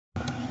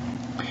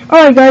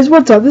Alright guys,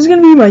 what's up? This is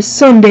going to be my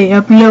Sunday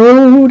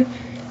upload.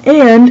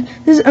 And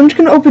I'm just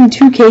going to open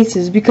 2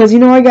 cases because, you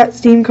know, I got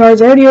Steam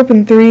cards. I already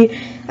opened 3.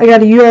 I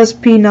got a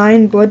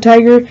USP9 Blood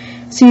Tiger,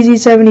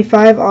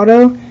 CZ75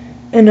 Auto,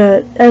 and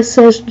a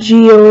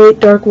SSG08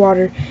 Dark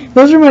Water.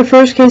 Those are my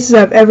first cases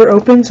I've ever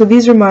opened, so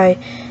this is going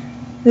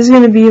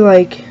to be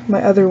like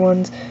my other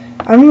ones.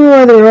 I don't know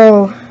why they're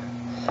all...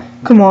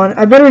 Come on,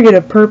 I better get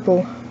a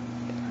purple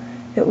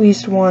at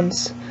least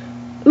once.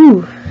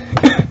 Ooh.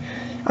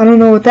 I don't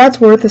know what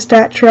that's worth. A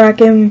Stat Track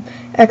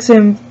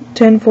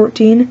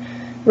XM1014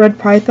 Red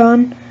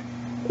Python.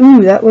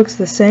 Ooh, that looks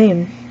the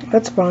same.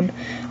 That's fun.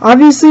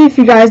 Obviously, if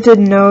you guys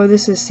didn't know,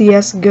 this is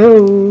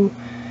CSGO.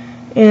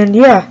 And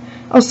yeah,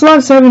 I'll still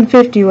have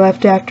 750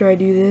 left after I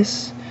do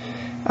this.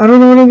 I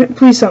don't know what I'm gonna...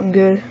 Please, something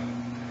good.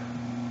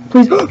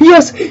 Please.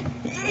 Yes!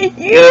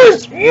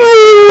 Yes!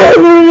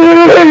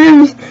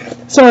 Yes!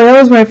 Sorry, that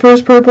was my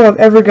first purple I've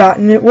ever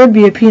gotten. It would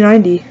be a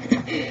P90.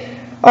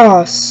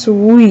 Oh,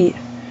 sweet.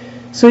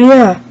 So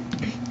yeah,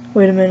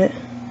 wait a minute.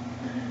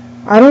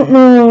 I don't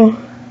know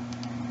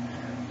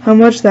how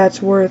much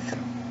that's worth.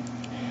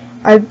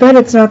 I bet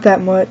it's not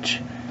that much.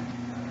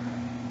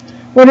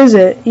 What is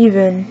it,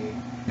 even?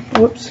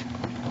 Whoops.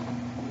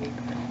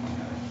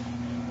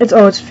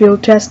 It's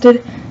field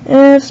tested.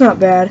 It's not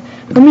bad.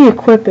 Let me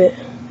equip it.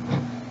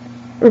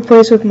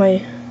 Replace with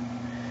my...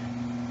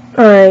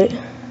 Alright.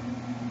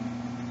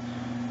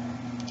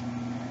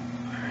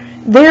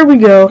 There we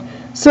go.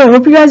 So, I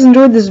hope you guys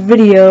enjoyed this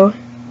video.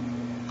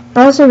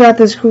 I also got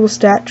this cool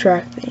stat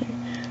track thing.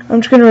 I'm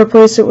just going to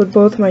replace it with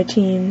both my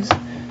teams.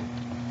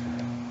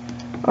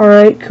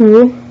 Alright,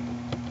 cool.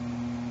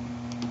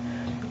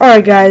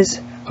 Alright guys,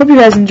 hope you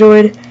guys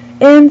enjoyed,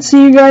 and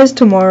see you guys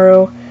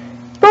tomorrow.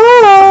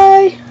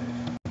 Bye!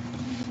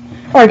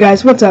 Alright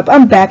guys, what's up?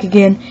 I'm back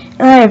again,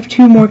 and I have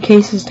 2 more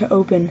cases to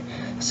open.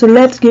 So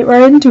let's get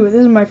right into it.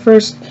 This is my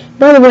first...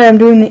 By the way, I'm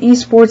doing the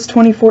eSports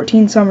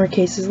 2014 summer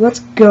cases. Let's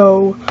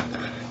go.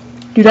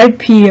 Dude, I'd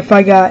pee if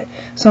I got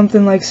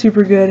something like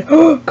super good.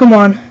 Oh, come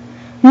on.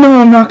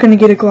 No, I'm not going to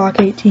get a Glock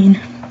 18.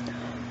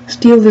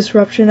 Steel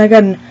Disruption. I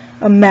got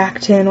a Mac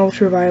 10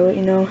 Ultraviolet,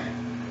 you know.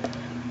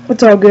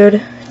 It's all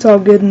good. It's all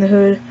good in the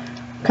hood.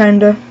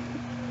 Kinda.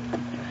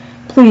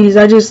 Please,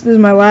 this is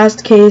my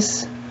last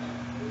case.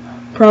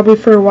 Probably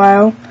for a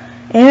while.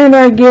 And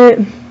I get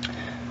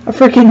a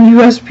freaking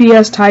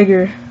USPS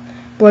Tiger.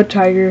 Blood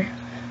Tiger.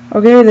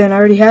 Okay, then I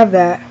already have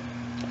that.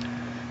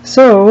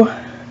 So...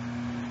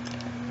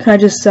 Can I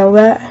just sell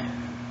that?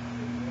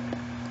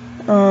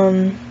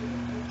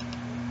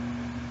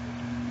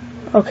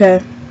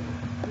 Okay.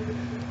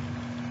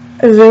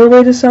 Is there a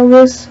way to sell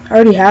this? I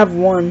already have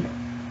one.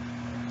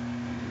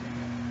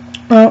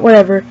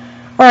 Whatever.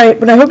 Alright,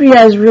 but I hope you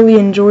guys really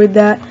enjoyed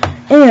that.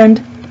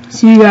 And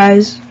see you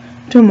guys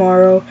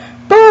tomorrow.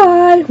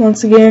 Bye!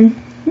 Once again,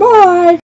 bye!